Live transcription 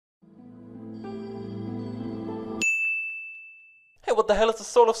Hey, what the hell is the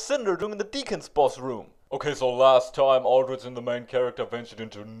Soul of Cinder doing in the Deacon's boss room? Okay, so last time Aldrich and the main character ventured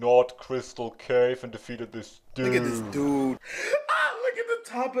into Not Crystal Cave and defeated this dude. Look at this dude. Ah, look at the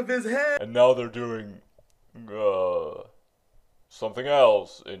top of his head. And now they're doing, something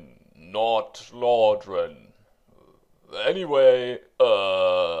else in Not Laudren. Anyway,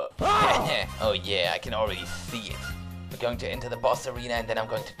 Oh yeah, I can already see it. We're going to enter the boss arena and then I'm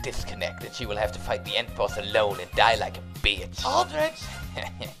going to disconnect and she will have to fight the end boss alone and die like a bitch. Aldrich!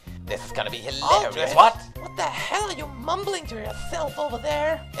 This is gonna be hilarious. Aldrich! What? What the hell are you mumbling to yourself over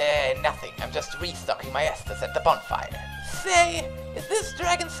there? Nothing. I'm just restocking my Estus at the bonfire. Say, is this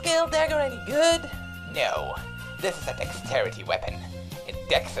dragon scale dagger any good? No, this is a dexterity weapon. It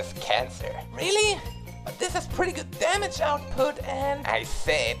dexes cancer. Really? But this has pretty good damage output and... I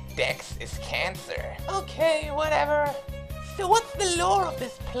said dex is cancer. Okay, whatever. So what's the lore of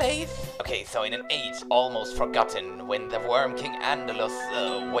this place? Okay, so in an age almost forgotten, when the Worm King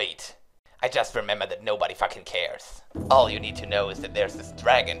Andolus, wait. I just remember that nobody fucking cares. All you need to know is that there's this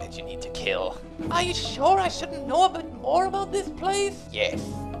dragon that you need to kill. Are you sure I shouldn't know a bit more about this place? Yes.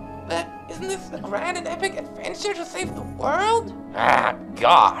 But isn't this a grand and epic adventure to save the world? Ah,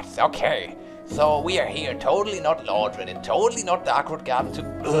 God, okay. So we are here, totally not Laudren and totally not Darkroot Garden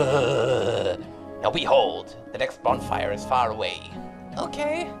to... Now behold, the next bonfire is far away.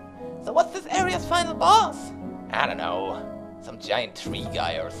 Okay, so what's this area's final boss? I don't know. Some giant tree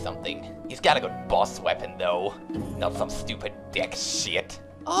guy or something. He's got a good boss weapon though. Not some stupid dex shit.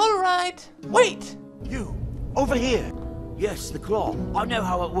 Alright, wait! You, over here. Yes, the claw. I know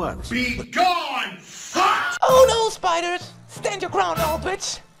how it works. Be gone! Ha! Oh no, spiders! Stand your ground,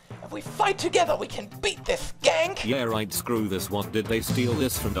 Aldrich! If we fight together, we can beat this gank! Yeah right, screw this. What, did they steal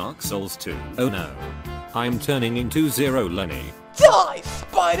this from Dark Souls 2? Oh no. I'm turning into Zero Lenny. Die,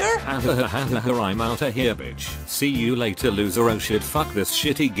 spider! I'm outta here, bitch. See you later, loser. Oh shit, fuck this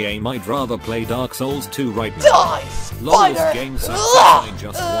shitty game. I'd rather play Dark Souls 2 right now. Die, Lol, spider! this game sucks. I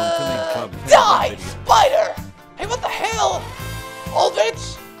just want to make club Die, video. spider! Hey, what the hell?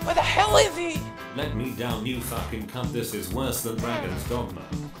 Aldrich? Where the hell is he? Let me down, you fucking cunt. This is worse than Dragon's Dogma.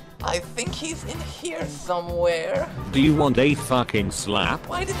 I think he's in here somewhere. Do you want a fucking slap?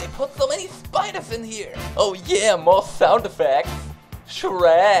 Why did they put so many spiders in here? oh yeah, more sound effects.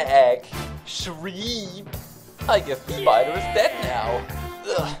 Shrek. Shreep. I guess the spider is dead now.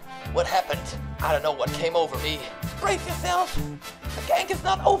 Ugh, what happened? I don't know what came over me. Brace yourself. The gank is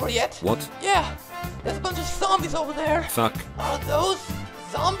not over yet. What? Yeah, there's a bunch of zombies over there. Fuck. Are those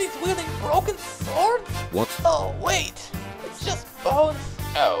zombies wielding broken swords? What? Oh, wait. It's just bones.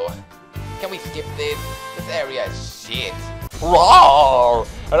 Oh, can we skip this? This area is shit. Rawr!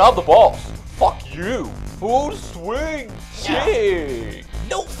 And I'm the boss. Fuck you. Full swing. Shit.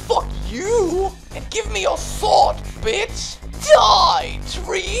 No, fuck you! And give me your sword, bitch! Die,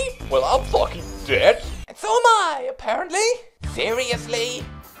 tree! Well, I'm fucking dead. And so am I, apparently. Seriously?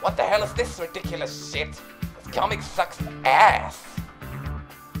 What the hell is this ridiculous shit? This comic sucks ass.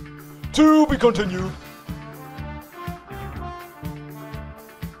 To be continued.